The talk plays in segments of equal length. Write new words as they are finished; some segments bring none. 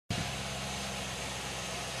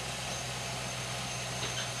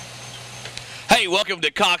Hey, welcome to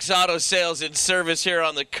Cox Auto Sales and Service here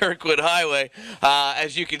on the Kirkwood Highway.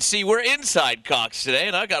 As you can see, we're inside Cox today,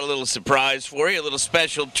 and I got a little surprise for you, a little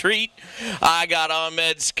special treat. I got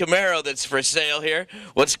Ahmed's Camaro that's for sale here.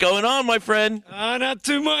 What's going on, my friend? Not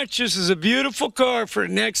too much. This is a beautiful car for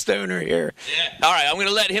the next owner here. Yeah. All right, I'm going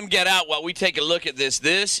to let him get out while we take a look at this.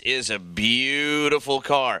 This is a beautiful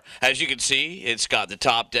car. As you can see, it's got the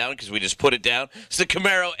top down because we just put it down. It's the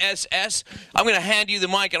Camaro SS. I'm going to hand you the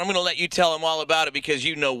mic, and I'm going to let you tell him all about it because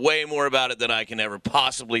you know way more about it than I can ever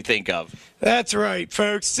possibly think of. That's right,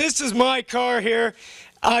 folks. This is my car here.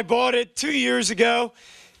 I bought it 2 years ago.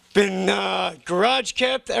 Been garage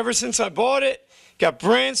kept ever since I bought it. Got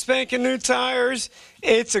brand spanking new tires.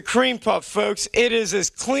 It's a cream puff, folks. It is as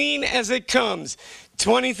clean as it comes.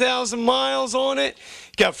 20,000 miles on it.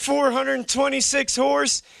 Got 426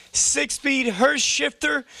 horse, 6-speed Hurst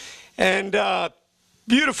shifter, and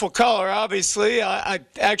beautiful color, obviously. I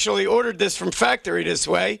actually ordered this from factory this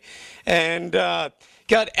way, and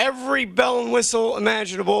got every bell and whistle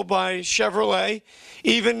imaginable by Chevrolet,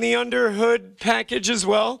 even the under hood package as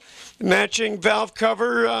well, matching valve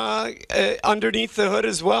cover underneath the hood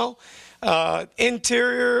as well.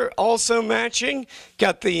 Interior also matching.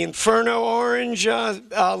 Got the Inferno orange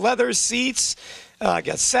leather seats.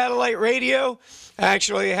 Got satellite radio. I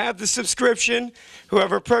actually have the subscription.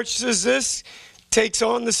 Whoever purchases this takes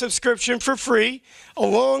on the subscription for free,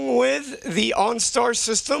 along with the OnStar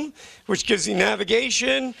system, which gives you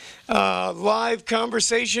navigation, live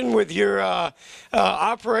conversation with your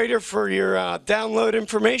operator for your download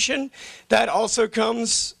information. That also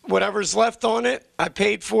comes, whatever's left on it, I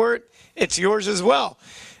paid for it, it's yours as well.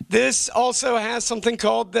 This also has something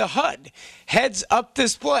called the HUD, Heads Up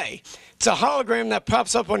Display. It's a hologram that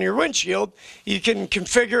pops up on your windshield. You can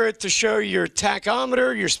configure it to show your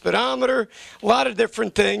tachometer, your speedometer, a lot of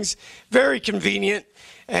different things. Very convenient.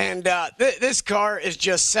 And this car is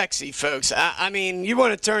just sexy, folks. I mean, you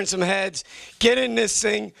want to turn some heads, get in this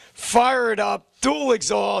thing, fire it up, dual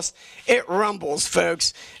exhaust. It rumbles,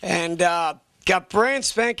 folks. And got brand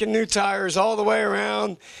spanking new tires all the way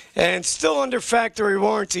around, and still under factory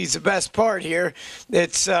warranty is the best part here.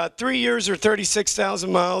 It's 3 years or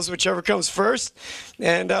 36,000 miles, whichever comes first.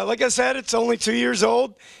 And like I said, it's only 2 years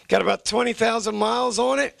old. Got about 20,000 miles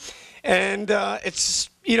on it, and it's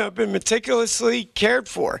been meticulously cared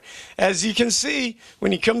for. As you can see,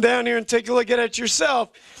 when you come down here and take a look at it yourself,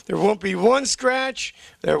 there won't be one scratch,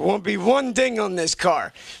 there won't be one ding on this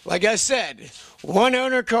car. Like I said, one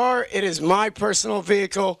owner car, it is my personal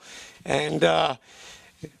vehicle, and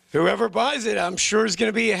whoever buys it, I'm sure is going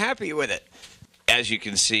to be happy with it. As you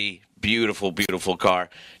can see, beautiful, beautiful car.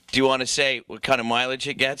 Do you want to say what kind of mileage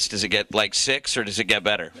it gets? Does it get like 6 or does it get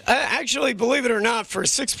better? Actually, believe it or not, for a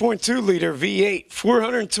 6.2 liter V8,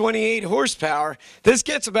 428 horsepower, this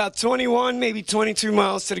gets about 21, maybe 22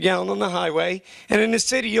 miles to the gallon on the highway. And in the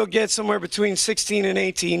city, you'll get somewhere between 16 and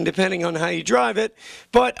 18, depending on how you drive it.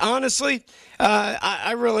 But honestly,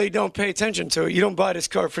 I really don't pay attention to it. You don't buy this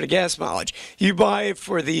car for the gas mileage. You buy it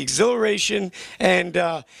for the exhilaration and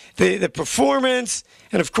the performance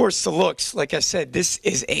and, of course, the looks. Like I said, this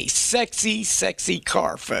is a sexy, sexy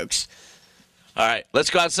car, folks. All right, let's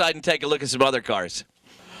go outside and take a look at some other cars.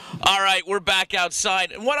 All right, we're back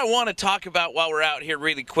outside. And what I want to talk about while we're out here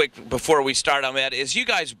really quick before we start on that is you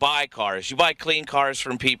guys buy cars. You buy clean cars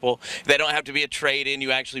from people. They don't have to be a trade-in.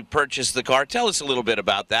 You actually purchase the car. Tell us a little bit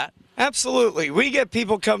about that. Absolutely. We get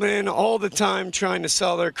people coming in all the time trying to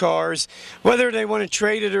sell their cars. Whether they want to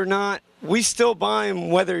trade it or not, we still buy them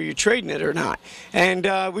whether you're trading it or not. And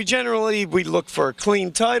we look for a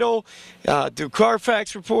clean title, do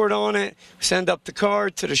Carfax report on it, send up the car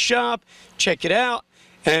to the shop, check it out,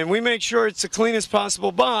 and we make sure it's the cleanest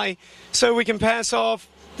possible buy so we can pass off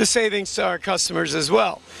the savings to our customers as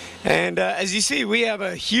well. And as you see, we have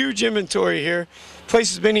a huge inventory here.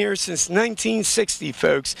 Place has been here since 1960,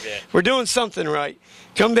 folks. Yeah. We're doing something right.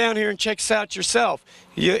 Come down here and check us out yourself.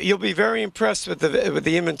 You'll be very impressed with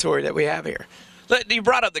the inventory that we have here. You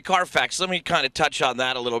brought up the Carfax. Let me kind of touch on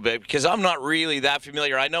that a little bit because I'm not really that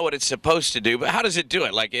familiar. I know what it's supposed to do, but how does it do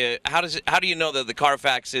it? Like, how do you know that the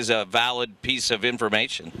Carfax is a valid piece of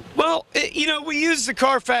information? Well, we use the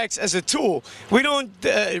Carfax as a tool. We don't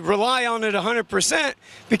rely on it 100%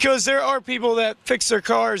 because there are people that fix their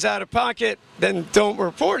cars out of pocket, then don't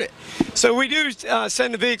report it. So we do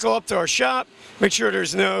send the vehicle up to our shop, make sure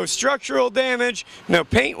there's no structural damage, no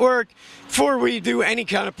paint work. Before we do any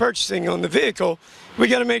kind of purchasing on the vehicle, we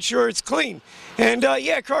got to make sure it's clean. And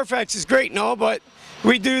yeah, Carfax is great and all, but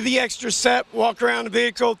we do the extra step, walk around the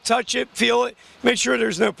vehicle, touch it, feel it, make sure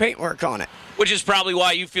there's no paint work on it. Which is probably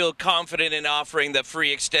why you feel confident in offering the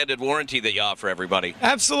free extended warranty that you offer everybody.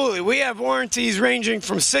 Absolutely. We have warranties ranging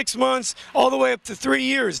from 6 months all the way up to 3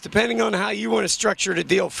 years, depending on how you want to structure the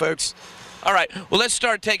deal, folks. All right, well, let's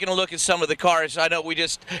start taking a look at some of the cars. I know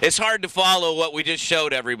it's hard to follow what we just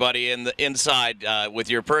showed everybody in the inside with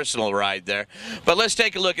your personal ride there. But let's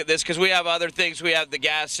take a look at this because we have other things. We have the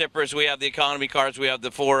gas sippers, we have the economy cars, we have the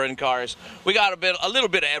foreign cars. We got a little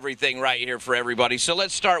bit of everything right here for everybody. So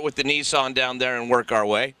let's start with the Nissan down there and work our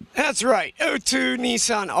way. That's right. 02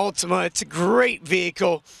 Nissan Altima. It's a great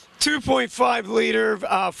vehicle. 2.5 liter,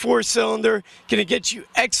 4-cylinder, going to get you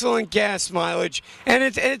excellent gas mileage, and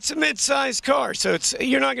it's a mid-sized car, so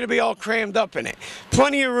you're not going to be all crammed up in it.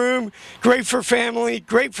 Plenty of room, great for family,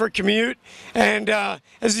 great for commute, and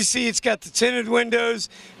as you see, it's got the tinted windows,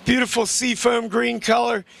 beautiful seafoam green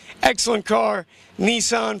color, excellent car.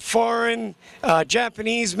 Nissan, foreign,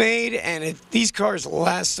 Japanese made, and these cars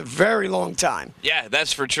last a very long time. Yeah,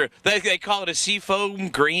 that's for sure. They call it a seafoam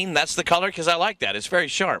green. That's the color because I like that. It's very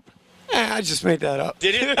sharp. I just made that up.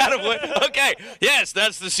 Did it? Okay. Yes,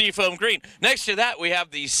 that's the seafoam green. Next to that, we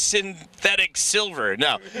have the synthetic silver.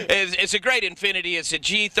 No, it's a great Infiniti. It's a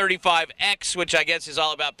G35X, which I guess is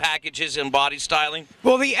all about packages and body styling.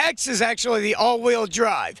 Well, the X is actually the all-wheel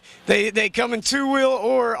drive. They come in two-wheel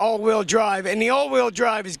or all-wheel drive, and the all-wheel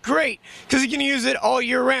drive is great because you can use it all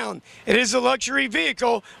year round. It is a luxury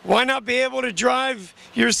vehicle. Why not be able to drive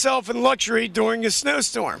yourself in luxury during a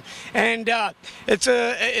snowstorm? And it's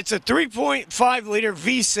a 3.5 liter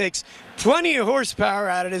V6, plenty of horsepower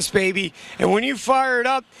out of this baby, and when you fire it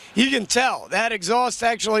up, you can tell that exhaust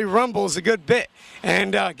actually rumbles a good bit,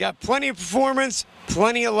 and got plenty of performance,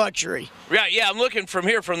 plenty of luxury. Right, yeah, I'm looking from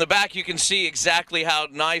here. From the back, you can see exactly how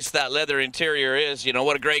nice that leather interior is. You know,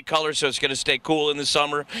 what a great color, so it's going to stay cool in the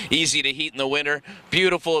summer, easy to heat in the winter.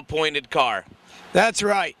 Beautiful appointed car. That's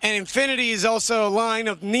right. And Infiniti is also a line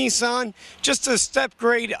of Nissan, just a step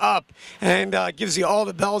grade up, and gives you all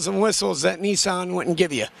the bells and whistles that Nissan wouldn't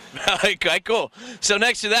give you. Okay, cool. So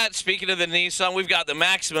next to that, speaking of the Nissan, we've got the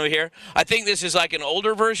Maxima here. I think this is like an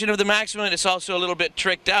older version of the Maxima, and it's also a little bit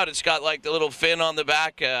tricked out. It's got like the little fin on the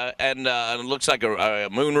back, and it looks like a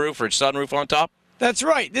moonroof or sunroof on top. That's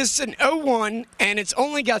right. This is an 01, and it's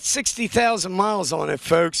only got 60,000 miles on it,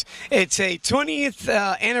 folks. It's a 20th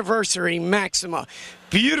anniversary Maxima.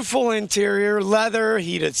 Beautiful interior, leather,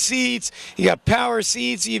 heated seats. You got power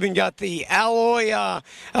seats. You even got the alloy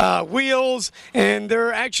wheels, and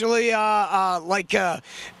they're actually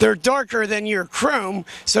they're darker than your chrome,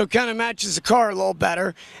 so it kind of matches the car a little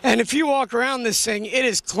better. And if you walk around this thing, it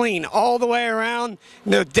is clean all the way around.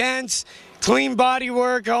 No dents. Clean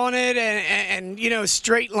bodywork on it, and you know,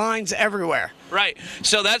 straight lines everywhere. Right.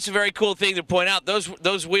 So that's a very cool thing to point out.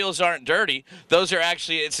 Those wheels aren't dirty. Those are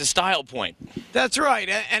actually, it's a style point. That's right.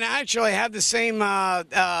 And I actually have the same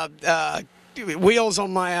wheels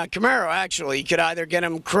on my Camaro. Actually, you could either get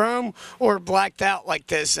them chrome or blacked out like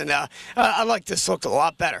this, and I like this look a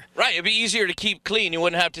lot better. Right, it'd be easier to keep clean. You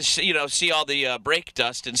wouldn't have to see all the brake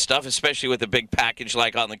dust and stuff, especially with a big package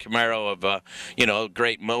like on the Camaro of a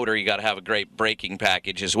great motor. You got to have a great braking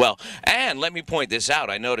package as well. And let me point this out.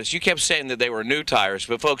 I noticed you kept saying that they were new tires,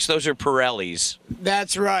 but folks, those are Pirellis.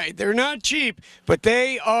 That's right. They're not cheap, but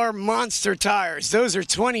they are monster tires. Those are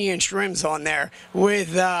 20-inch rims on there with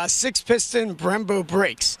 6-piston Brembo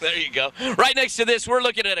brakes. There you go. Right next to this, we're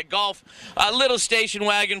looking at a Golf, a little station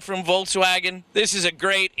wagon from Volkswagen. This is a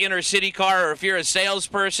great inner city car, or if you're a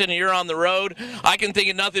salesperson and you're on the road, I can think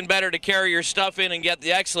of nothing better to carry your stuff in and get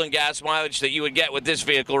the excellent gas mileage that you would get with this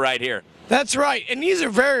vehicle right here. That's right, and these are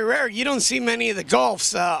very rare. You don't see many of the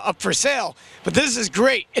Golfs up for sale, but this is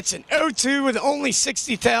great. It's an 02 with only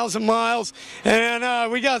 60,000 miles, and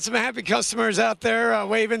we got some happy customers out there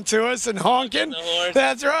waving to us and honking.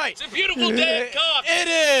 That's right. It's a beautiful day at Golf. It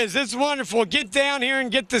is. It's wonderful. Get down here and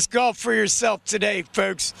get this Golf for yourself today,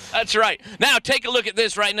 folks. That's right. Now, take a look at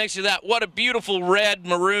this right next to that. What a beautiful red,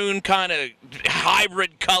 maroon kind of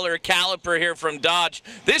hybrid color caliper here from Dodge.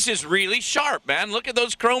 This is really sharp, man. Look at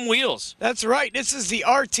those chrome wheels. That's right. This is the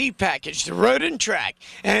RT package, the Road and Track.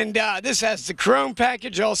 And this has the chrome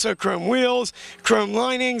package, also chrome wheels, chrome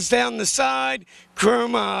linings down the side,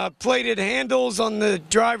 chrome plated handles on the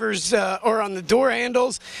driver's or on the door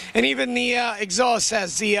handles, and even the exhaust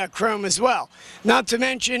has the chrome as well. Not to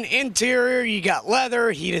mention interior, you got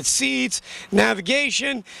leather, heated seats,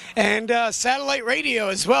 navigation, and satellite radio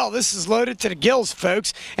as well. This is loaded to the gills,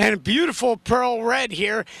 folks, and a beautiful pearl red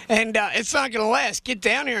here, and it's not going to last. Get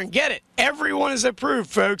down here and get it. everyone is approved,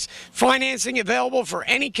 folks. Financing available for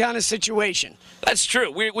any kind of situation. That's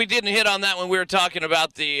true. We didn't hit on that when we were talking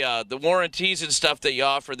about the warranties and stuff that you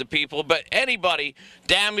offer the people. But anybody,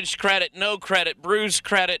 damaged credit, no credit, bruised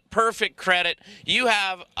credit, perfect credit, you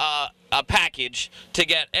have a package to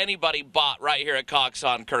get anybody bought right here at Cox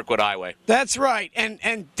on Kirkwood Highway. That's right.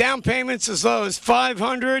 And down payments as low as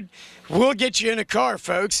 $500 will get you in a car,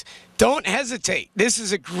 folks. Don't hesitate. This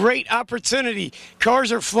is a great opportunity.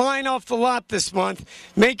 Cars are flying off the lot this month.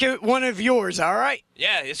 Make it one of yours, all right?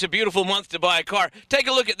 Yeah, it's a beautiful month to buy a car. Take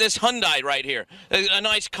a look at this Hyundai right here. A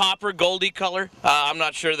nice copper, goldy color. I'm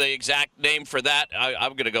not sure the exact name for that.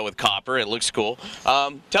 I'm going to go with copper. It looks cool.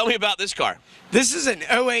 Tell me about this car. This is an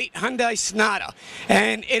 '08 Hyundai Sonata,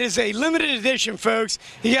 and it is a limited edition, folks.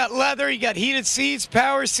 You got leather, you got heated seats,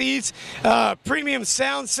 power seats, premium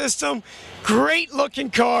sound system. Great looking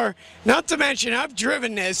car. Not to mention, I've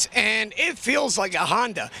driven this, and it feels like a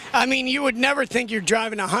Honda. I mean, you would never think you're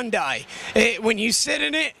driving a Hyundai. When you sit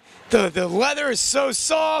in it, the leather is so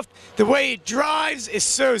soft, the way it drives is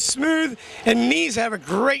so smooth, and these have a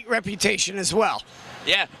great reputation as well.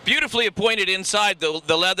 Yeah, beautifully appointed inside.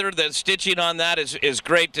 The leather, the stitching on that is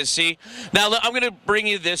great to see. Now, I'm going to bring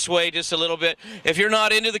you this way just a little bit. If you're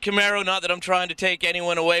not into the Camaro, not that I'm trying to take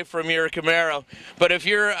anyone away from your Camaro, but if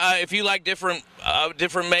you like different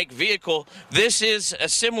make vehicle, this is a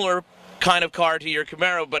similar kind of car to your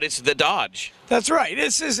Camaro, but it's the Dodge. That's right.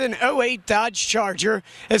 This is an '08 Dodge Charger.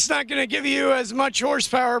 It's not going to give you as much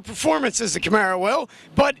horsepower performance as the Camaro will,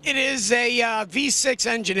 but it is a V6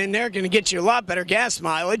 engine in there, going to get you a lot better gas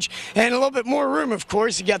mileage and a little bit more room, of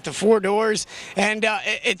course. You got the 4 doors, and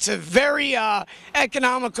it's a very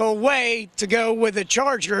economical way to go with a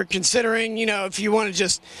Charger, considering, you know, if you want to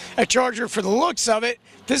just a Charger for the looks of it,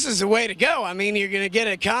 this is the way to go. I mean, you're going to get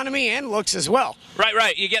economy and looks as well.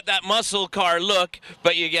 Right. You get that muscle car look,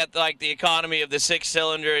 but you get like the economy of the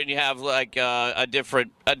 6-cylinder, and you have like a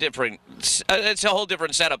different. It's a whole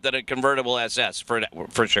different setup than a convertible SS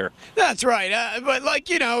for sure. That's right. But like,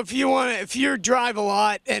 you know, if you drive a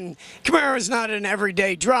lot, and Camaro is not an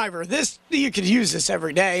everyday driver, you could use this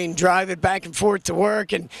every day and drive it back and forth to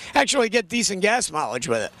work and actually get decent gas mileage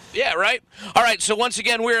with it. Yeah, right. All right. So once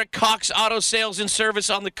again, we're at Cox Auto Sales and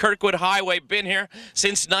Service on the Kirkwood Highway. Been here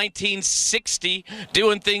since 1960,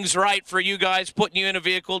 doing things right for you guys, putting you in a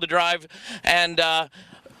vehicle to drive, and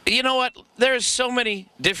you know what? There's so many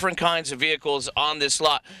different kinds of vehicles on this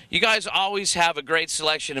lot. You guys always have a great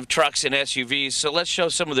selection of trucks and SUVs, so let's show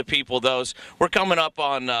some of the people those. We're coming up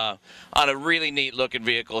on a really neat looking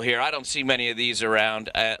vehicle here. I don't see many of these around.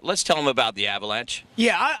 Let's tell them about the Avalanche.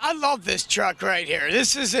 Yeah, I love this truck right here.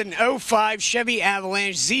 This is an '05 Chevy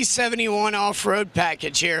Avalanche Z71 off-road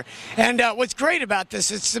package here. And what's great about this,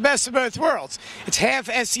 it's the best of both worlds. It's half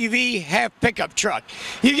SUV, half pickup truck.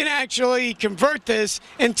 You can actually convert this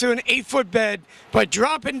into an 8-foot bed by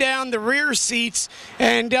dropping down the rear seats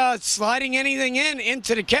and sliding anything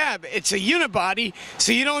into the cab. It's a unibody,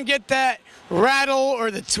 so you don't get that rattle or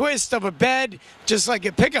the twist of a bed just like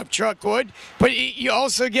a pickup truck would, but you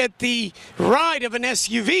also get the ride of an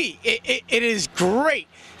SUV. It is great.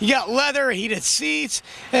 You got leather, heated seats.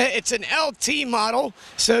 It's an LT model,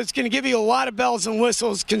 so it's going to give you a lot of bells and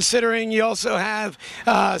whistles, considering you also have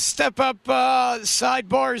step-up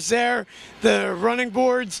sidebars there, the running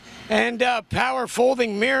boards, and power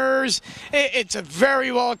folding mirrors. It's a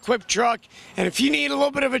very well-equipped truck, and if you need a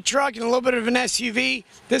little bit of a truck and a little bit of an SUV,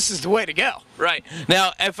 this is the way to go. Right.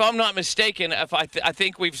 Now, if I'm not mistaken, I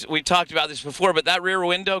think we've talked about this before, but that rear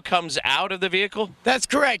window comes out of the vehicle? That's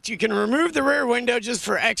correct. You can remove the rear window just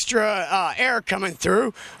for extra air coming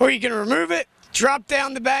through, or you can remove it, drop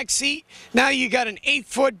down the back seat. Now you got an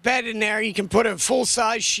 8-foot bed in there. You can put a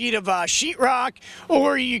full-size sheet of sheetrock,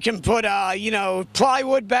 or you can put,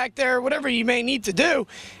 plywood back there, whatever you may need to do.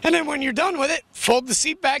 And then when you're done with it, fold the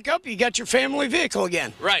seat back up. You got your family vehicle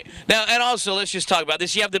again. Right. Now, and also, let's just talk about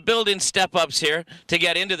this. You have the built-in step-ups here to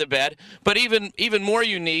get into the bed, but even more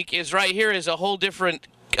unique is right here is a whole different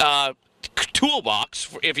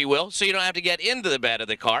toolbox, if you will, so you don't have to get into the bed of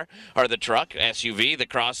the car or the truck, SUV, the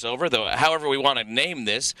crossover, however we want to name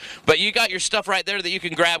this. But you got your stuff right there that you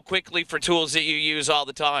can grab quickly for tools that you use all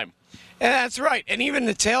the time. And that's right. And even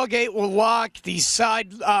the tailgate will lock. These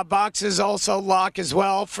side boxes also lock as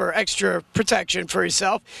well for extra protection for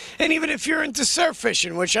yourself. And even if you're into surf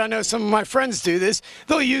fishing, which I know some of my friends do this,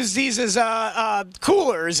 they'll use these as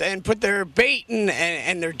coolers and put their bait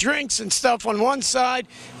and their drinks and stuff on one side,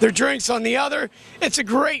 their drinks on the other. It's a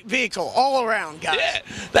great vehicle all around, guys. Yeah,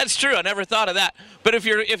 that's true. I never thought of that. But if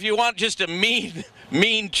you want just a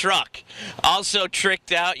mean truck, also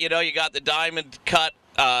tricked out, you got the diamond cut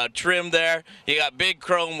trim there. You got big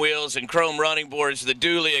chrome wheels and chrome running boards, the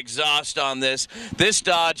dually exhaust on this. This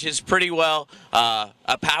Dodge is pretty well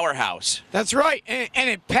a powerhouse. That's right, and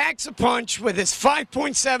it packs a punch with its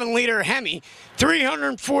 5.7-liter Hemi,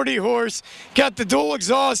 340 horse, got the dual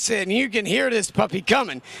exhaust in. You can hear this puppy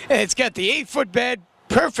coming. It's got the 8-foot bed,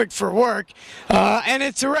 perfect for work, and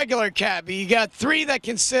it's a regular cab. You got 3 that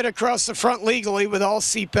can sit across the front legally with all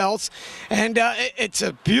seat belts, and it's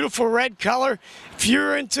a beautiful red color. If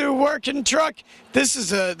you're into a working truck, this is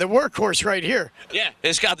the workhorse right here. Yeah,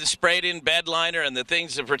 it's got the sprayed-in bed liner and the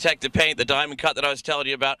things to protect the paint, the diamond cut that I was telling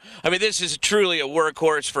you about. I mean, this is truly a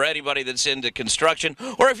workhorse for anybody that's into construction,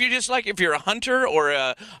 or if you're a hunter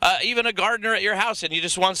or even a gardener at your house and you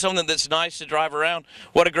just want something that's nice to drive around.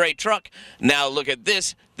 What a great truck. Now look at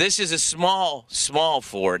this. This is a small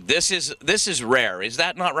Ford. This is rare. Is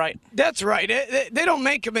that not right? That's right. They don't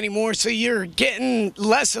make them anymore, so you're getting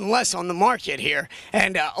less and less on the market here.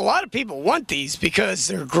 And a lot of people want these because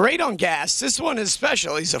they're great on gas. This one is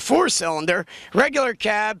special. He's a 4-cylinder, regular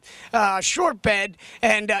cab, short bed,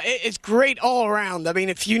 and it's great all around. I mean,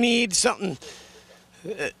 if you need something...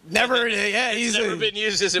 It's never been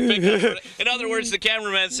used as a pickup. In other words, the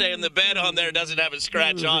cameraman's saying the bed on there doesn't have a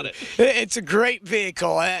scratch on it. It's a great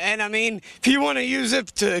vehicle, and I mean, if you want to use it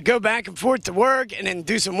to go back and forth to work and then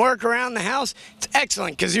do some work around the house, it's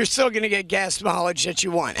excellent because you're still going to get gas mileage that you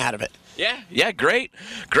want out of it. Yeah, great.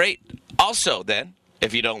 Also, then,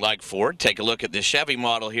 if you don't like Ford, take a look at the Chevy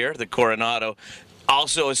model here, the Coronado.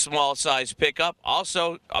 Also a small size pickup,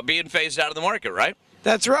 also being phased out of the market, right?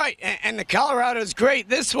 That's right, and the Colorado is great.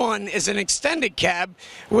 This one is an extended cab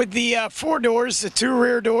with the 4 doors, the 2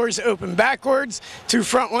 rear doors open backwards, 2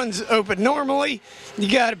 front ones open normally.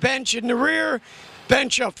 You got a bench in the rear,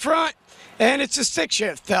 bench up front, and it's a stick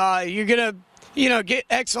shift. You're gonna, get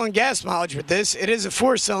excellent gas mileage with this. It is a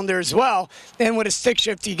 4-cylinder as well, and with a stick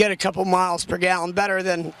shift, you get a couple miles per gallon better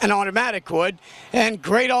than an automatic would, and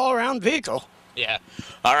great all-around vehicle. Yeah.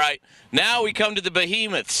 All right. Now we come to the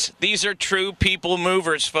behemoths. These are true people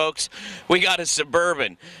movers, folks. We got a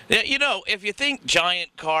Suburban. You know, if you think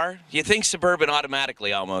giant car, you think Suburban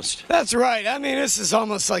automatically almost. That's right. I mean, this is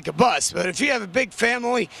almost like a bus, but if you have a big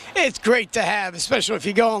family, it's great to have, especially if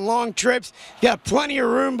you go on long trips. You got plenty of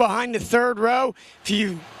room behind the 3rd row. If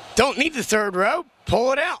you don't need the 3rd row,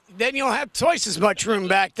 pull it out. Then you'll have twice as much room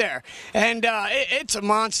back there. And it's a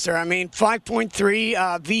monster. I mean, 5.3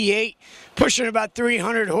 V8, pushing about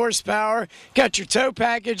 300 horsepower. Got your tow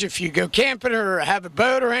package. If you go camping or have a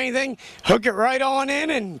boat or anything, hook it right on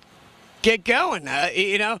in and get going.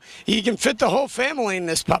 You can fit the whole family in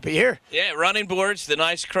this puppy here. Yeah, running boards, the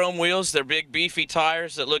nice chrome wheels, they're big beefy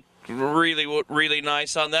tires that look really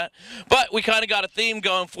nice on that. But we kind of got a theme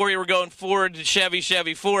going for you. We're going Ford,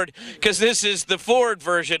 Chevy, Ford, because this is the Ford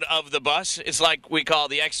version of the bus. It's like we call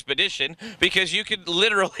the Expedition, because you could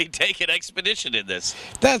literally take an Expedition in this.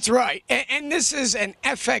 That's right. And this is an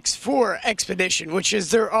FX4 Expedition, which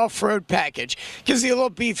is their off-road package. Gives you a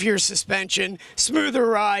little beefier suspension, smoother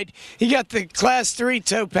ride. You got the Class 3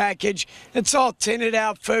 tow package. It's all tinted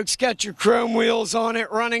out, folks. Got your chrome wheels on it,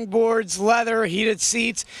 running boards, leather, heated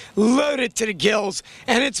seats, loaded to the gills,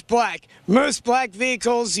 and it's black. Most black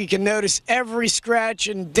vehicles, you can notice every scratch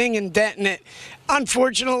and ding and dent in it.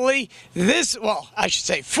 Unfortunately,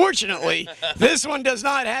 fortunately, this one does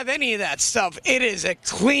not have any of that stuff. It is a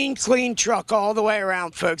clean truck all the way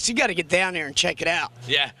around, folks. You got to get down there and check it out.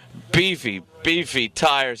 Yeah, beefy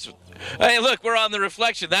tires. Hey, look, we're on the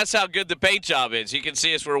reflection. That's how good the paint job is. You can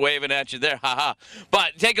see us. We're waving at you there. Ha.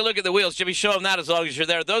 But take a look at the wheels. Jimmy, show them that as long as you're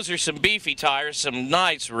there. Those are some beefy tires, some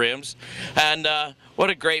nice rims, and what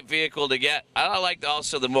a great vehicle to get. I like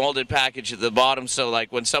also the molded package at the bottom, so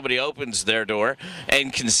like when somebody opens their door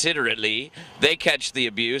and considerately, they catch the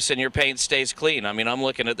abuse and your paint stays clean. I mean, I'm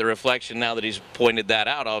looking at the reflection now that he's pointed that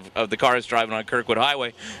out of the cars driving on Kirkwood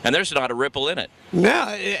Highway, and there's not a ripple in it.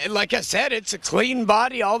 No, like I said, it's a clean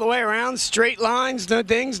body all the way around, straight lines, no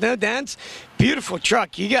dings, no dents. Beautiful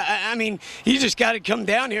truck. You just got to come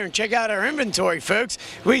down here and check out our inventory, folks.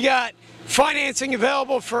 We got financing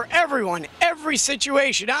available for everyone, every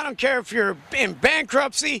situation. I don't care if you're in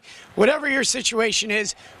bankruptcy, whatever your situation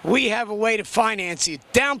is, we have a way to finance you.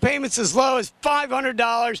 Down payments as low as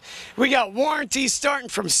 $500. We got warranties starting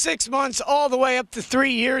from 6 months all the way up to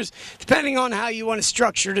 3 years, depending on how you want to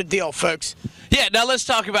structure the deal, folks. Yeah, now let's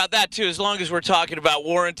talk about that too. As long as we're talking about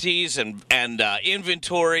warranties and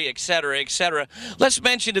inventory, et cetera, let's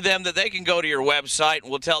mention to them that they can go to your website, and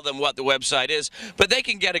we'll tell them what the website is, but they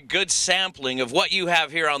can get a good sampling of what you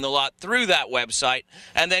have here on the lot through that website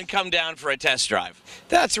and then come down for a test drive.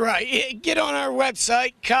 That's right. Get on our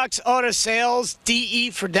website,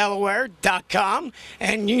 CoxAutoSales.com,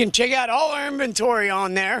 and you can check out all our inventory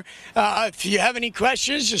on there. If you have any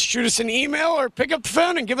questions, just shoot us an email or pick up the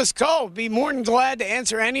phone and give us a call. We'll be more than glad to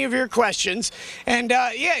answer any of your questions. And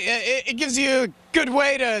it gives you a good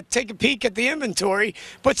way to take a peek at the inventory,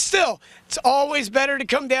 but still, it's always better to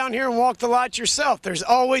come down here and walk the lot yourself. There's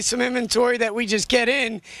always some inventory that we just get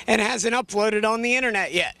in and hasn't uploaded on the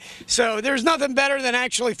internet yet. So there's nothing better than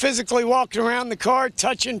actually physically walking around the car,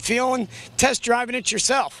 touching, feeling, test driving it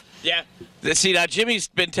yourself. Yeah. See, now Jimmy's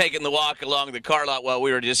been taking the walk along the car lot while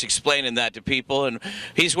we were just explaining that to people, and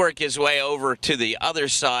he's worked his way over to the other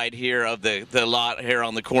side here of the lot here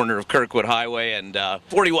on the corner of Kirkwood Highway and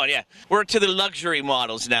 41. Yeah, we're to the luxury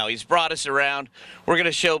models now. He's brought us around. We're going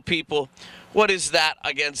to show people. What is that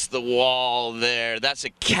against the wall there? That's a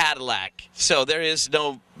Cadillac. So there is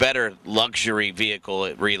no better luxury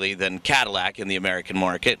vehicle, really, than Cadillac in the American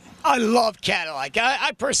market. I love Cadillac.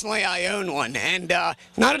 I personally own one, and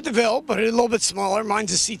not a DeVille, but a little bit smaller.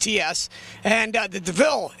 Mine's a CTS, and the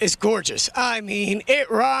DeVille is gorgeous. I mean, it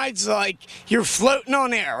rides like you're floating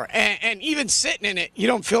on air, and even sitting in it, you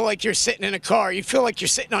don't feel like you're sitting in a car. You feel like you're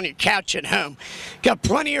sitting on your couch at home. Got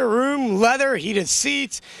plenty of room, leather, heated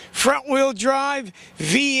seats, front-wheel drive,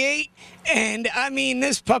 V8. And, I mean,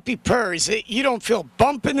 this puppy purrs. You don't feel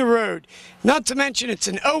bump in the road. Not to mention it's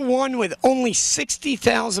an 01 with only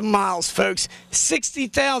 60,000 miles, folks.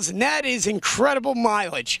 60,000. That is incredible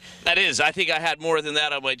mileage. That is. I think I had more than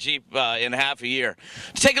that on my Jeep in half a year.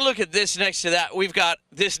 Take a look at this next to that. We've got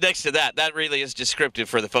this next to that. That really is descriptive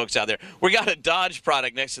for the folks out there. We got a Dodge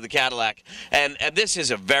product next to the Cadillac, and this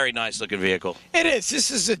is a very nice-looking vehicle. It is.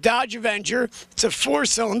 This is a Dodge Avenger. It's a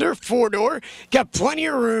four-cylinder, four-door. Got plenty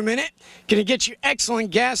of room in it. Going to get you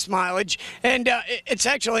excellent gas mileage, and it's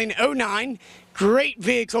actually an 09. Great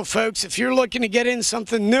vehicle, folks. If you're looking to get in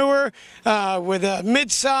something newer with a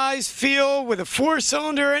mid-size feel with a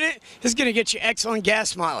four-cylinder in it, this is going to get you excellent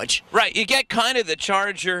gas mileage. Right. You get kind of the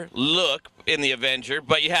Charger look in the Avenger,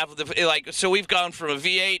 but you have so we've gone from a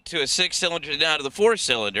V8 to a six-cylinder now to the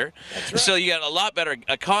four-cylinder. That's right. So you get a lot better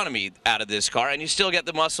economy out of this car, and you still get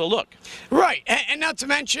the muscle look. Right, and not to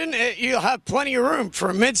mention you'll have plenty of room for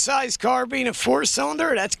a mid-sized car being a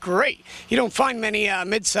four-cylinder. That's great. You don't find many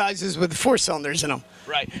mid-sizes with four cylinders in them.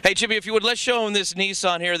 Right. Hey, Jimmy, if you would, let's show them this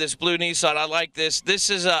Nissan here, this blue Nissan. I like this. This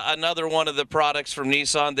is another one of the products from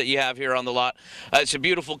Nissan that you have here on the lot. It's a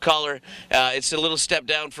beautiful color. It's a little step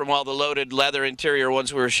down from all the loaded leather interior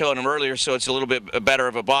ones we were showing them earlier, so it's a little bit better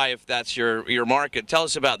of a buy if that's your market. Tell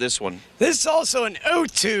us about this one. This is also an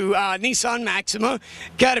 02 Nissan Maxima.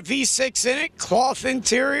 Got a V6 in it, cloth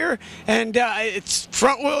interior, and it's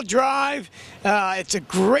front-wheel drive. It's a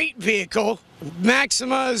great vehicle.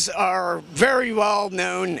 Maximas are very well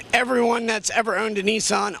known. Everyone that's ever owned a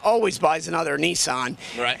Nissan always buys another Nissan.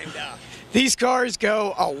 Right. And, these cars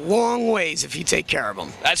go a long ways if you take care of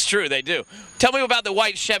them. That's true, they do. Tell me about the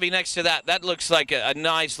white Chevy next to that. That looks like a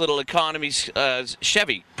nice little economy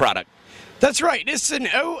Chevy product. That's right. This is an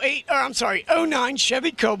 09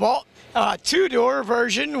 Chevy Cobalt. Two-door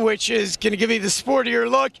version, which is going to give you the sportier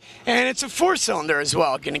look, and it's a four-cylinder as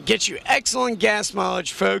well. Going to get you excellent gas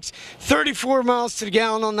mileage, folks. 34 miles to the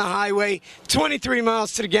gallon on the highway, 23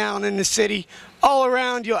 miles to the gallon in the city. All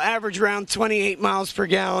around, you'll average around 28 miles per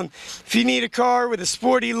gallon. If you need a car with a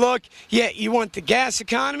sporty look, yet you want the gas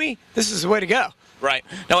economy, this is the way to go. Right.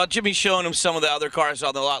 Now, while Jimmy's showing him some of the other cars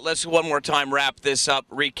on the lot, let's one more time wrap this up,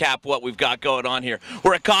 recap what we've got going on here.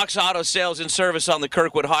 We're at Cox Auto Sales and Service on the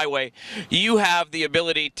Kirkwood Highway. You have the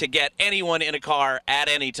ability to get anyone in a car at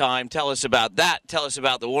any time. Tell us about that. Tell us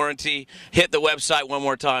about the warranty. Hit the website one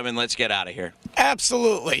more time, and let's get out of here.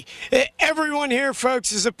 Absolutely. Everyone here,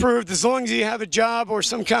 folks, is approved as long as you have a job or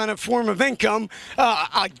some kind of form of income.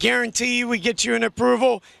 I guarantee you we get you an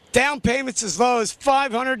approval. Down payments as low as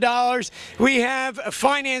 $500. We have a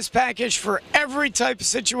finance package for every type of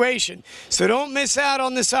situation. So don't miss out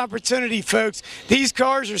on this opportunity, folks. These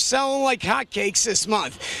cars are selling like hotcakes this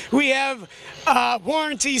month. We have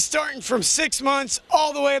warranties starting from 6 months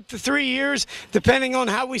all the way up to 3 years, depending on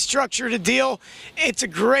how we structure the deal. It's a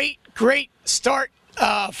great start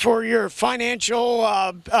for your financial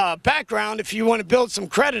background if you want to build some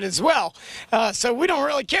credit as well. So we don't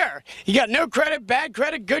really care. You got no credit, bad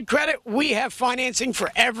credit, good credit. We have financing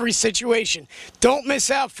for every situation. Don't miss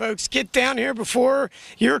out, folks. Get down here before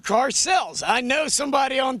your car sells. I know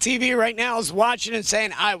somebody on TV right now is watching and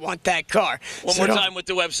saying, I want that car. One more time with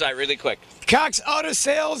the website really quick. Cox Auto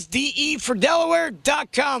Sales,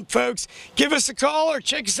 DE4Delaware.com, folks. Give us a call or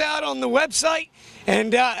check us out on the website,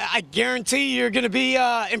 and I guarantee you're going to be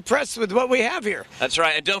impressed with what we have here. That's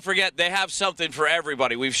right, and don't forget, they have something for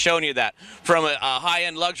everybody. We've shown you that. From a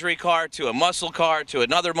high-end luxury car to a muscle car to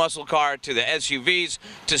another muscle car to the SUVs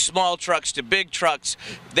to small trucks to big trucks.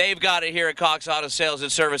 They've got it here at Cox Auto Sales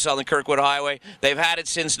and Service on the Kirkwood Highway. They've had it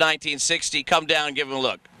since 1960. Come down and give them a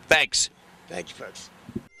look. Thanks. Thank you, folks.